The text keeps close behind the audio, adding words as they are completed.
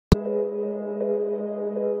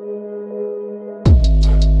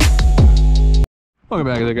Welcome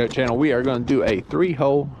back to the GO.A.T channel. We are going to do a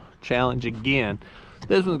 3-hole challenge again.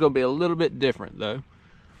 This one's going to be a little bit different though.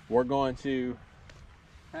 We're going to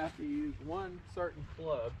have to use one certain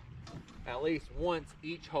club at least once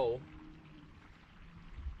each hole.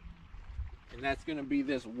 And that's going to be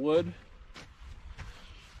this wood.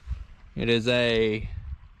 It is a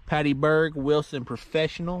Patty Berg Wilson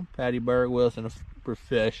Professional. Patty Berg Wilson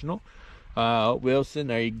Professional. Wilson,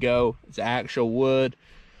 there you go. It's actual wood.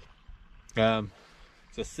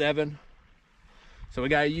 It's a 7. So we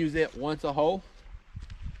got to use it once a hole.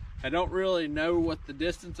 I don't really know what the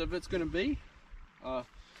distance of it's going to be.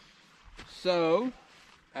 So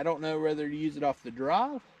I don't know whether to use it off the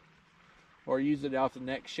drive or use it off the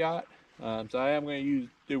next shot. So I am going to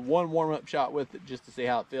do one warm-up shot with it just to see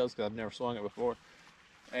how it feels, because I've never swung it before,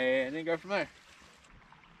 and then go from there.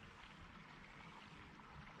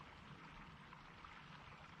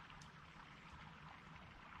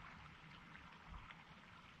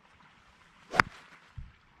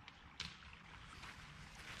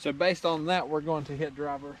 So based on that, we're going to hit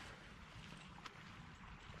driver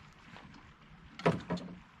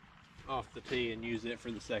off the tee and use it for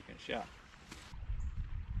the second shot.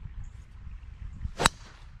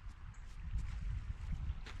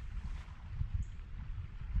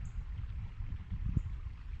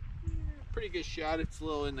 Pretty good shot. It's a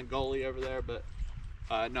little in the goalie over there, but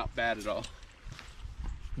not bad at all.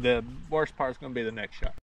 The worst part is going to be the next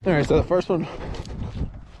shot. All right, so the first one,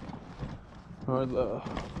 or the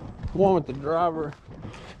one with the driver,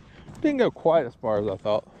 didn't go quite as far as I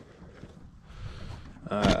thought.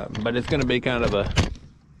 But it's going to be kind of a,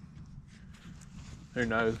 who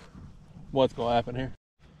knows what's going to happen here.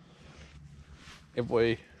 If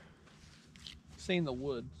we seen the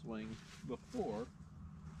wood swing before,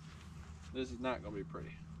 this is not going to be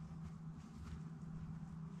pretty.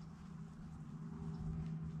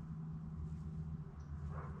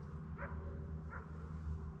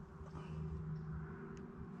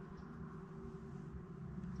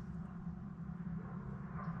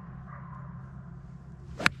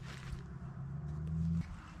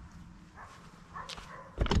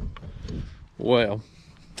 Well,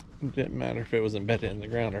 it didn't matter if it was embedded in the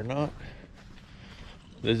ground or not.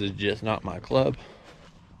 This is just not my club.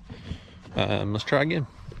 Let's try again.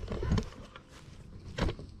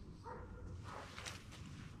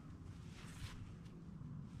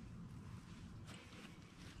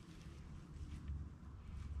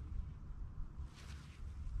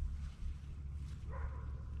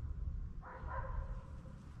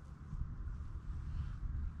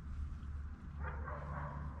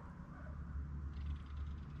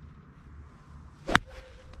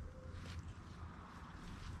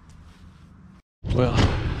 Well,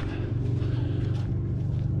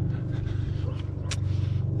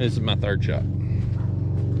 this is my third shot.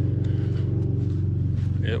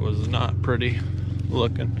 It was not pretty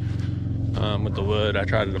looking with the wood. I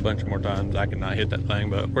tried it a bunch more times. I could not hit that thing,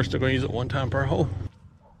 but we're still going to use it one time per hole.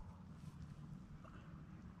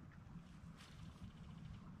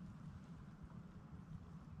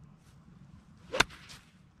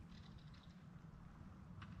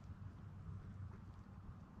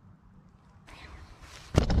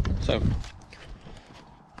 So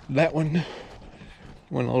that one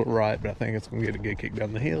went a little right, but I think it's going to get a good kick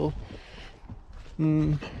down the hill.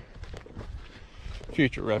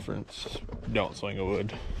 Future reference, don't swing a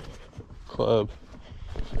wood club.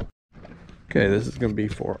 Okay, this is going to be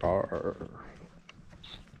for our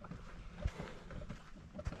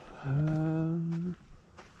I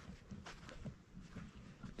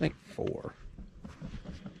think 4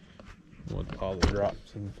 with all the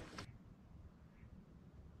drops and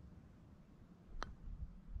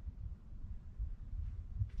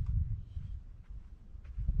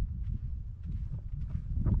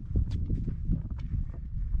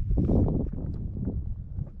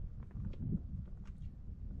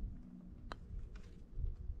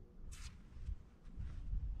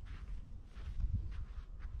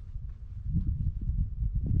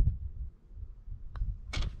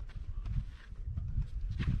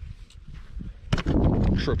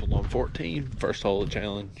triple on 14. First hole of the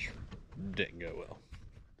challenge didn't go well.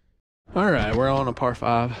 All right, we're on a par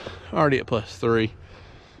 5, already at +3.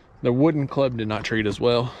 The wooden club did not treat us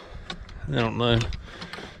well. I don't know.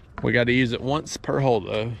 We got to use it once per hole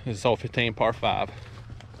though. It's hole 15, par 5,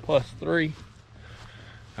 +3.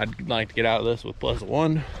 I'd like to get out of this with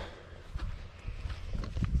 +1.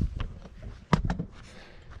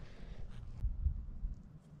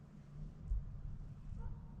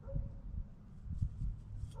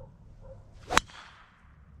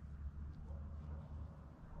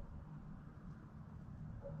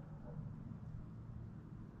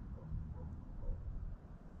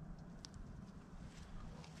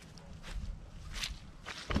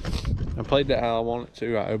 played that how I want it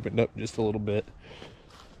to. I opened up just a little bit.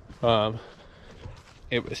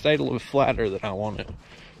 It stayed a little flatter than I wanted,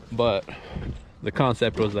 but the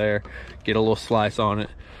concept was there. Get a little slice on it,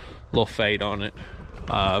 a little fade on it,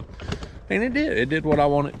 and it did what I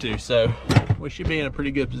wanted to. So we should be in a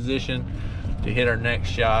pretty good position to hit our next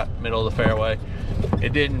shot, middle of the fairway.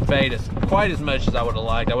 It didn't fade quite as much as I would have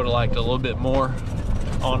liked. I would have liked a little bit more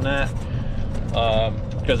on that,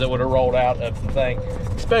 because it would have rolled out of the thing.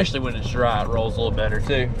 Especially when it's dry, it rolls a little better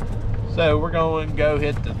too. So we're going to go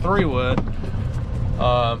hit the 3-wood,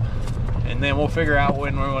 and then we'll figure out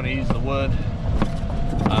when we're going to use the wood.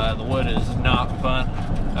 The wood is not fun.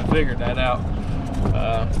 I figured that out.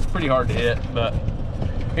 It's pretty hard to hit, but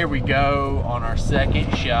here we go on our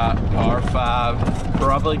second shot, par 5.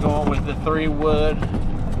 Probably going with the 3-wood.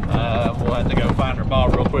 We'll have to go find our ball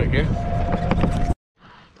real quick here.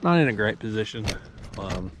 Not in a great position.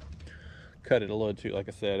 Cut it a little too, like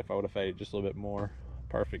I said, if I would have faded just a little bit more.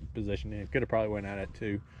 Perfect position. It could have probably went out at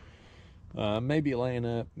 2. Maybe laying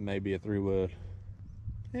up, maybe a 3-wood.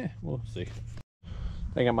 Yeah, we'll see.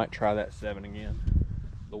 I think I might try that 7 again.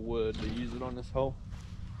 The wood to use it on this hole.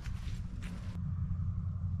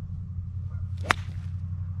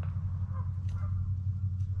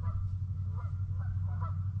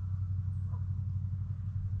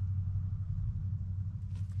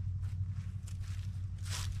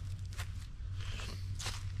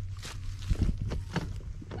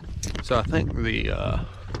 So I think it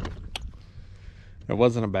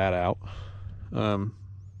wasn't a bad out. I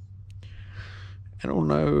don't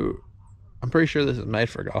know. I'm pretty sure this is made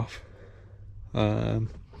for golf. Look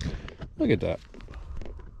at that.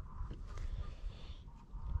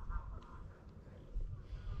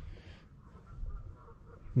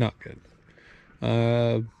 Not good.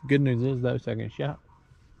 Good news is though, second shot,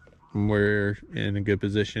 we're in a good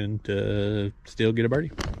position to still get a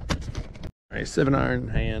birdie. All right, 7-iron in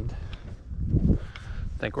hand.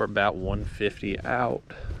 I think we're about 150 out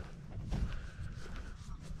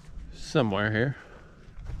somewhere here,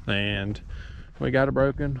 and we got a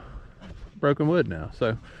broken wood now,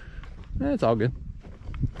 so it's all good.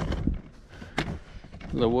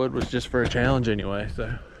 The wood was just for a challenge anyway,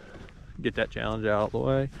 so get that challenge out of the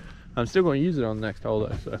way. I'm still going to use it on the next hole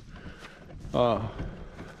though. So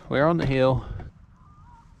we're on the hill.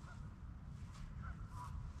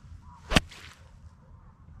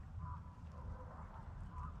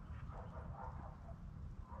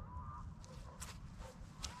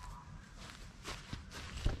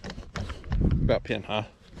 About pin high.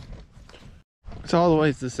 It's all the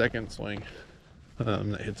way to the second swing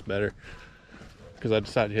that hits better, because I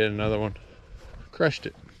decided to hit another one. Crushed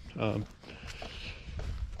it.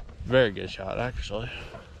 Very good shot actually.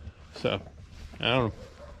 So I don't know.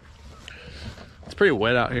 It's pretty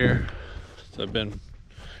wet out here, so I've been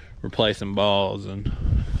replacing balls and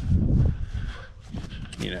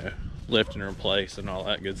lifting and replace and all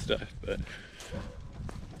that good stuff. But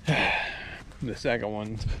the second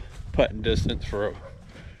one's putting distance for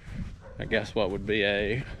I guess what would be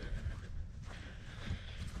a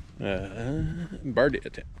birdie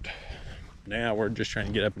attempt. Now we're just trying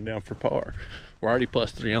to get up and down for par. We're already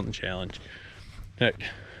 +3 on the challenge. Heck,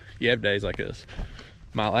 you have days like this.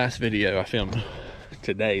 My last video I filmed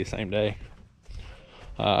today, same day,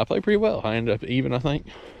 I played pretty well. I ended up even, I think,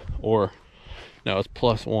 or no, it's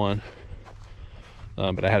 +1,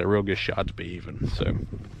 but I had a real good shot to be even. So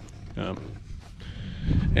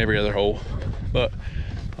every other hole, but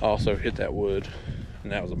I also hit that wood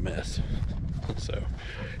and that was a mess. So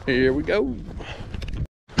here we go.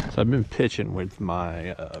 So I've been pitching with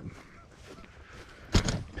my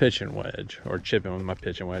pitching wedge, or chipping with my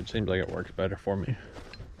pitching wedge. Seems like it works better for me,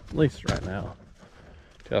 at least right now,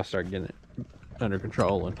 till I start getting it under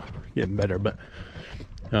control and getting better. But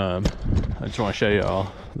I just want to show you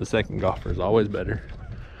all, the second golfer is always better.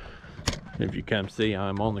 If you come see,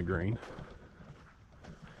 I'm on the green,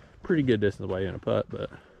 pretty good distance away in a putt, but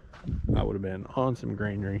I would have been on some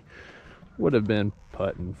greenery, would have been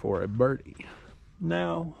putting for a birdie.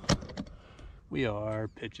 Now we are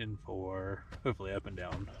pitching for hopefully up and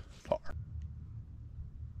down par.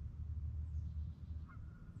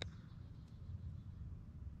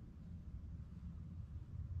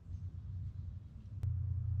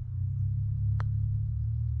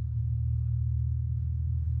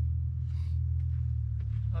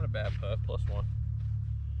 Not a bad putt, +1.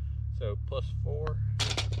 So +4.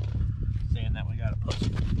 Saying that we got a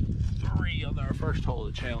 +3 on our first hole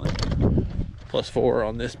of the challenge. +4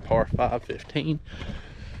 on this par 5, 15.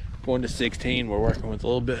 Going to 16, we're working with a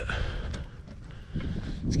little bit.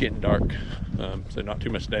 It's getting dark, so not too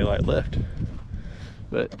much daylight left.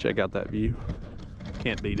 But check out that view.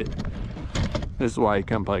 Can't beat it. This is why you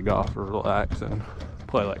come play golf or relax and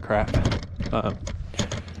play like crap.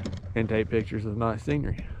 And take pictures of nice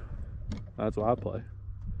scenery. That's why I play.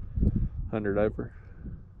 100 over.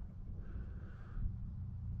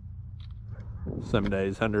 Some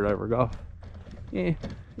days 100 over golf. Yeah,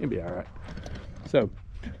 it'll be alright. So,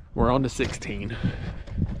 we're on to 16.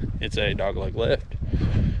 It's a dogleg left.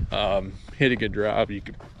 Hit a good drive. You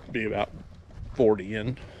could be about 40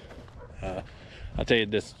 in. I'll tell you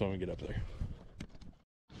the distance when we get up there.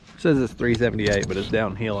 It says it's 378, but it's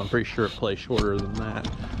downhill. I'm pretty sure it plays shorter than that.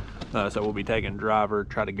 So we'll be taking driver,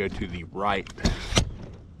 try to go to the right.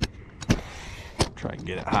 Try and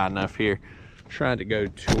get it high enough here. Trying to go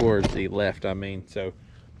towards the left, I mean. So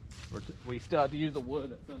we still have to use the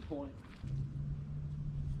wood at some point.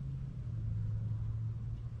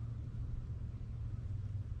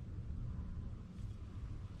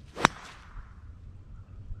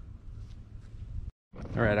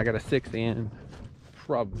 All right, I got a 6 in,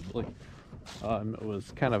 probably. It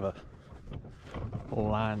was kind of a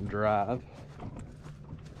line drive.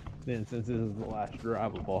 Then since this is the last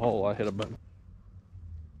drivable hole, I hit a button.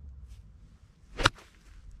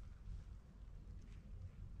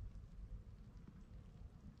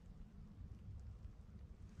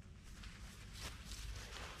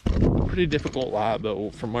 Pretty difficult lie,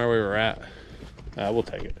 but from where we were at, we'll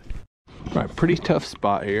take it. All right, pretty tough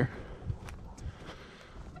spot here.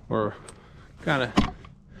 We're kind of,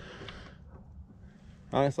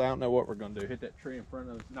 honestly, I don't know what we're gonna do. Hit that tree in front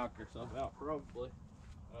of us, knock yourself out, probably.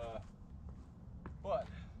 But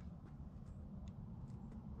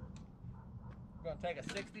we're gonna take a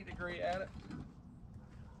 60-degree at it.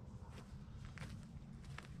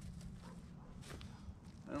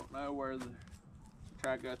 I don't know where the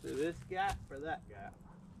try to go through this gap or that gap.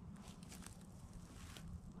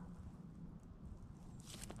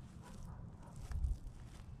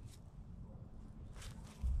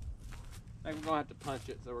 I think we're gonna have to punch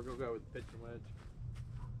it, so we're gonna go with the pitching wedge.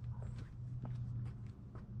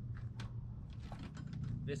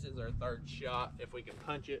 This is our third shot. If we can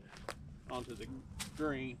punch it onto the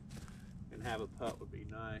green and have a putt would be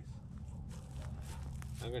nice.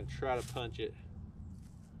 I'm gonna try to punch it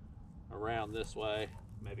around this way,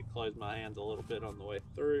 maybe close my hands a little bit on the way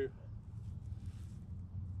through.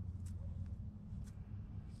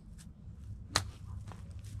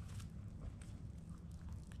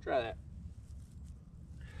 Try that.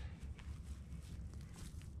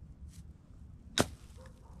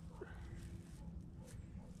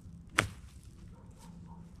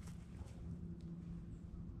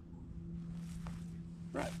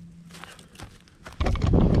 Right.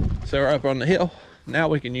 So we're up on the hill. Now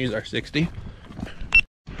we can use our 60.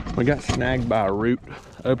 We got snagged by a root,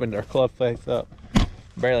 opened our club face up,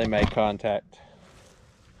 barely made contact.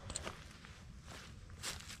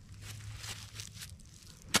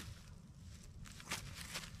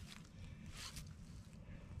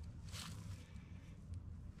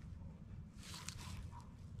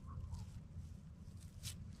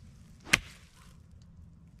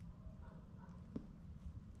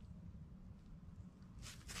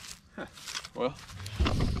 Well,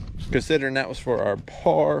 considering that was for our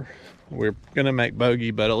par, we're gonna make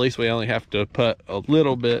bogey, but at least we only have to putt a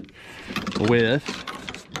little bit with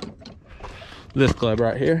this club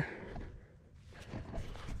right here.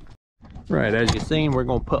 Right, as you've seen, we're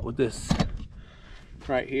gonna putt with this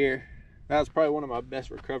right here. That's probably one of my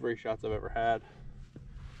best recovery shots I've ever had.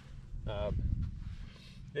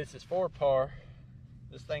 This is for par.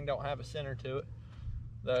 This thing don't have a center to it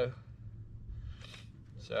though,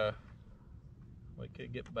 so we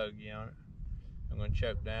could get bogey on it. I'm going to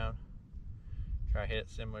choke down, try to hit it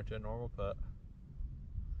similar to a normal putt.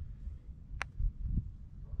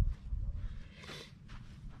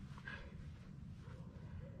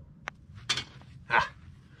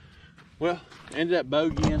 Well, ended up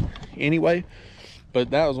bogeying anyway,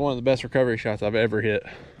 but that was one of the best recovery shots I've ever hit.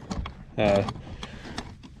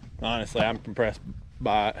 Honestly, I'm impressed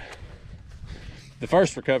by it. The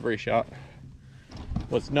first recovery shot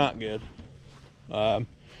was not good.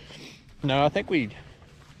 No, I think we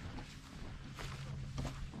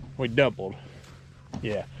doubled.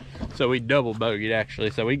 Yeah, so we double bogeyed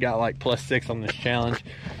actually. So we got like +6 on this challenge.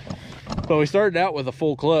 But we started out with a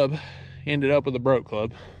full club, ended up with a broke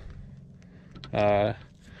club.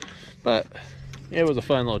 But it was a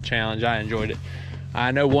fun little challenge. I enjoyed it.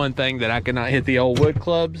 I know one thing, that I cannot hit the old wood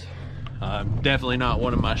clubs. Definitely not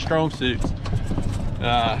one of my strong suits.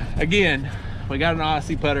 Again, we got an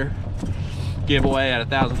Odyssey putter giveaway at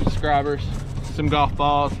 1,000 subscribers, some golf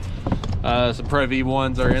balls, some Pro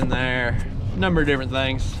V1s are in there, a number of different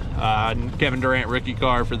things. Kevin Durant rookie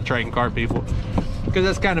card for the trading card people. because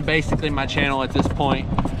that's kind of basically my channel at this point.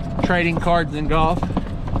 Trading cards and golf,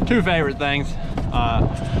 two favorite things.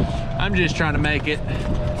 I'm just trying to make it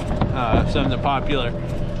something popular.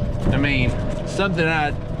 I mean, something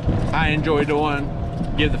I enjoy doing,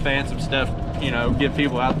 give the fans some stuff, you know, give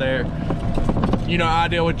people out there, you know,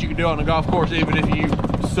 idea what you can do on a golf course, even if you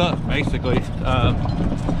suck, basically.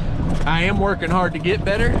 I am working hard to get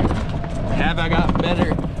better. Have I gotten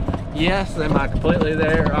better? Yes. Am I completely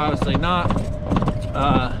there? Obviously not.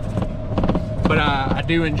 But I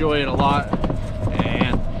do enjoy it a lot,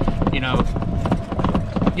 and you know,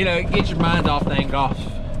 get your minds off things.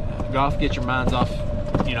 Golf get your minds off,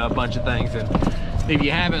 you know, a bunch of things. And if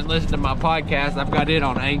you haven't listened to my podcast, I've got it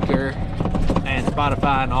on Anchor and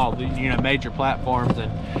Spotify and all the, you know, major platforms.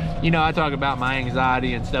 And you know, I talk about my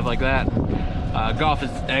anxiety and stuff like that. Golf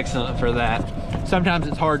is excellent for that. Sometimes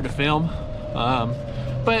it's hard to film,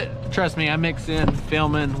 but trust me, I mix in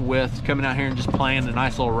filming with coming out here and just playing a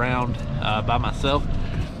nice little round by myself,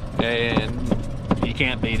 and you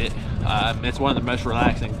can't beat it. It's one of the most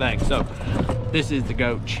relaxing things. So this is the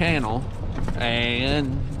GOAT channel,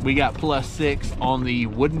 and we got +6 on the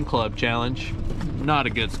wooden club challenge. Not a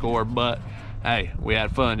good score, but hey, we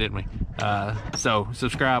had fun, didn't we? So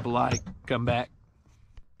subscribe, like, come back.